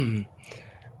I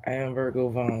am Virgo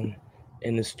Vaughn,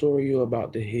 and the story you're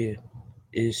about to hear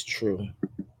is true.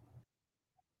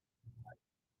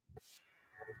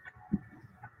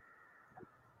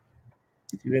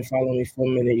 If you've been following me for a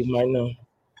minute, you might know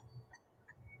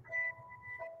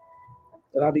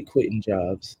that I'll be quitting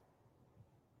jobs.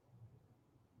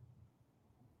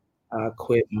 I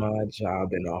quit my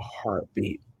job in a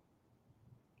heartbeat.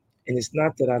 And it's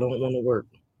not that I don't want to work,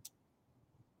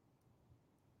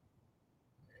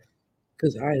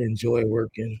 because I enjoy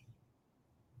working.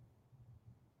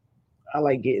 I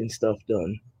like getting stuff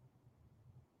done.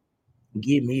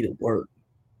 Get me to work.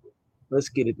 Let's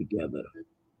get it together.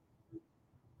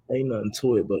 Ain't nothing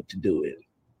to it but to do it.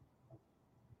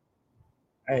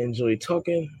 I enjoy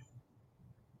talking,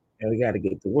 and we got to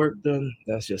get the work done.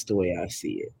 That's just the way I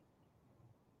see it.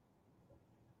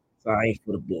 So I ain't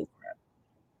for the bull crap.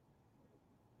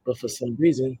 But for some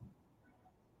reason,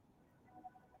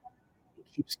 it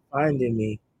keeps finding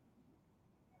me.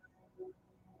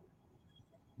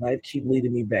 Life keep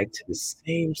leading me back to the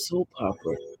same soap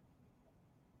opera.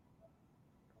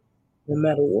 No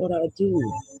matter what I do,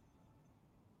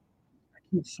 I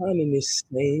keep finding this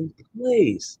same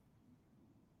place.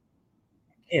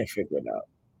 Can't figure it out.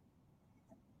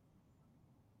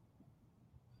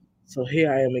 So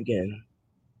here I am again,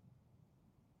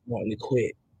 wanting to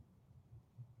quit.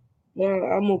 Well,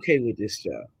 I'm okay with this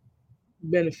job.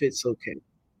 Benefits okay.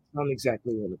 I don't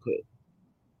exactly want to quit.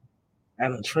 I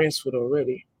done transferred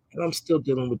already, and I'm still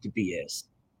dealing with the BS.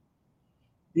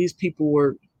 These people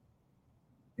work,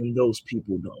 and those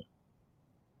people don't.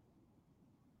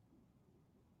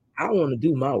 I want to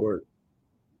do my work.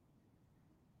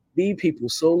 These people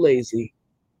so lazy,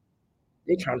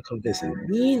 they trying to convince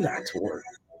me not to work.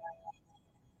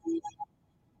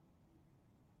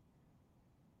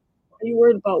 Why are you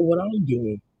worried about what I'm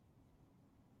doing?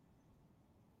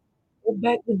 Go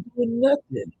back to doing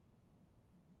nothing.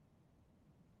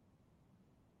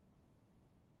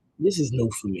 This is new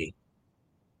for me.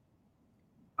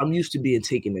 I'm used to being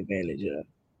taken advantage of.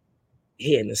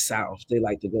 Here in the South, they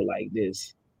like to go like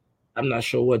this. I'm not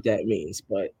sure what that means,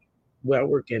 but where I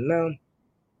work at now,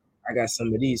 I got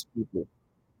some of these people.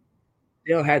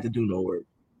 They don't have to do no work.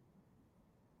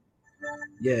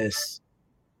 Yes.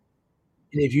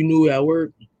 And if you knew where I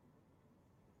work,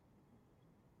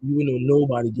 you would know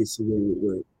nobody gets away with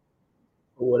work.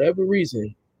 For whatever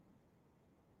reason,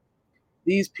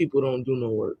 these people don't do no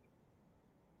work.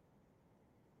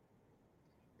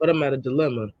 But I'm at a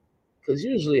dilemma because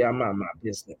usually I'm out my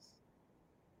business.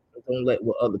 I don't let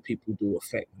what other people do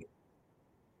affect me.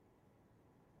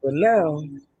 But now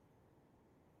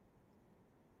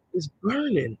it's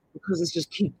burning because it's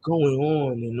just keep going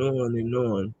on and on and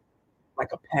on like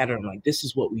a pattern. Like this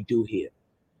is what we do here.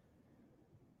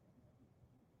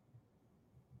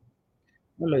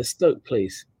 I'm at a stuck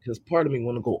place because part of me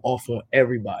want to go off on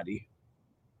everybody.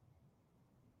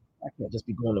 I can't just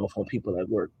be going off on people at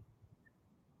work.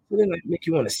 So then it make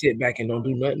you want to sit back and don't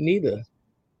do nothing either.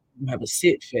 You have a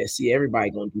sit fest. See,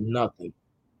 everybody gonna do nothing.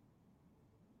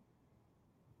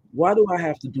 Why do I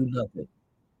have to do nothing?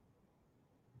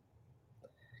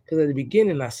 Because at the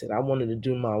beginning I said I wanted to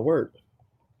do my work.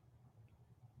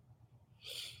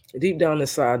 Deep down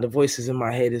inside, the voices in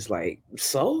my head is like,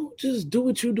 so just do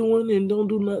what you're doing and don't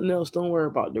do nothing else. Don't worry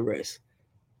about the rest.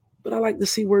 But I like to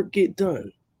see work get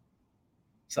done.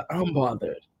 So I'm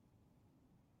bothered.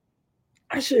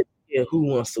 I shouldn't care who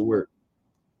wants to work.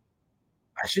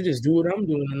 I should just do what I'm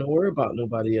doing and don't worry about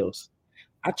nobody else.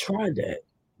 I tried that.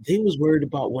 They was worried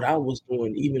about what I was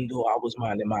doing, even though I was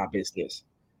minding my business.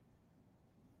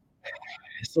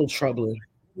 It's so troubling.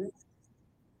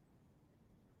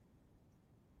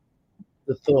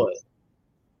 The thought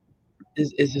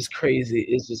is just crazy.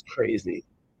 It's just crazy.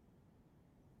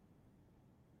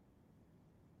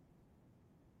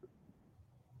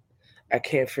 I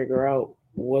can't figure out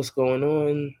what's going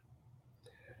on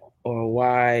or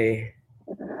why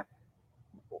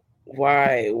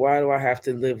do I have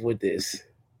to live with this?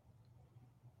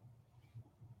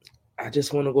 I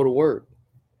just want to go to work.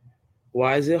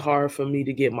 Why is it hard for me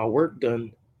to get my work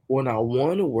done when I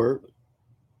want to work?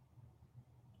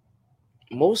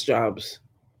 Most jobs,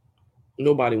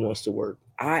 nobody wants to work.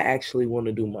 I actually want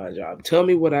to do my job. Tell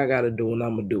me what I got to do and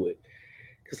I'm going to do it.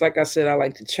 Because, like I said, I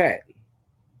like to chat.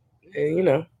 And,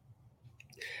 I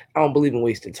don't believe in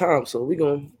wasting time. So we're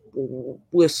going to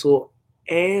whistle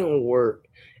and work.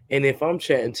 And if I'm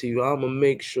chatting to you, I'm going to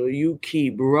make sure you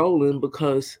keep rolling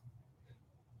because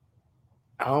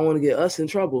I don't want to get us in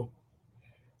trouble.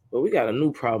 But we got a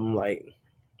new problem. Like,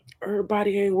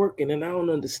 everybody ain't working and I don't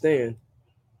understand.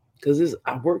 Because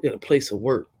I work at a place of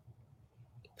work.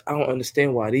 I don't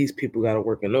understand why these people got to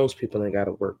work and those people ain't got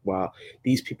to work while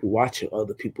these people watching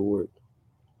other people work.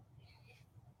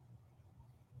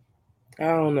 I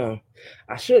don't know.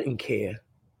 I shouldn't care,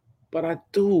 but I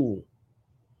do.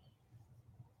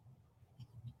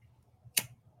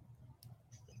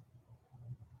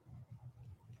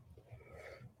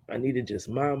 I need to just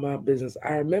mind my business.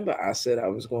 I remember I said I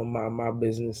was going to mind my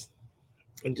business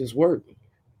and just work.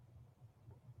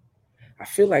 I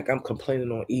feel like I'm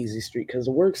complaining on Easy Street because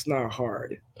the work's not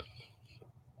hard.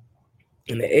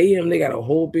 In the AM, they got a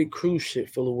whole big cruise ship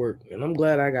full of work, and I'm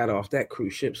glad I got off that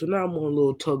cruise ship. So now I'm on a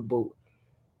little tugboat,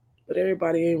 but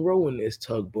everybody ain't rowing this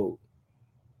tugboat.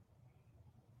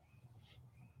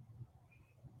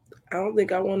 I don't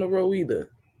think I want to row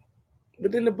either,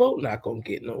 but then the boat not gonna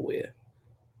get nowhere.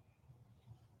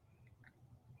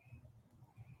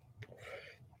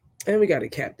 And we got a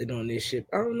captain on this ship.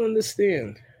 I don't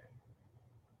understand.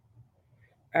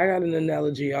 I got an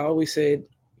analogy. I always said,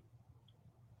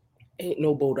 ain't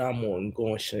no boat I'm on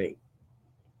going sink.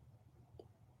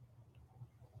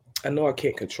 I know I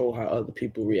can't control how other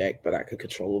people react, but I can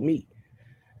control me.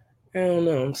 I don't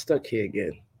know. I'm stuck here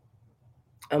again.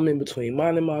 I'm in between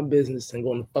minding my business and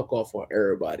going to fuck off on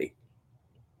everybody.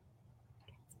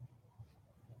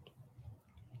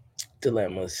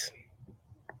 Dilemmas.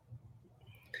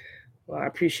 Well, I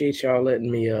appreciate y'all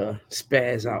letting me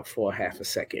spaz out for half a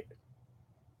second.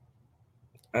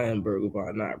 I am Burger Bar,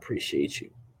 and I appreciate you.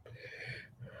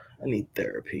 I need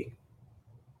therapy.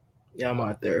 Y'all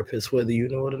my therapist, whether you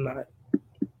know it or not.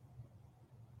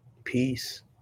 Peace.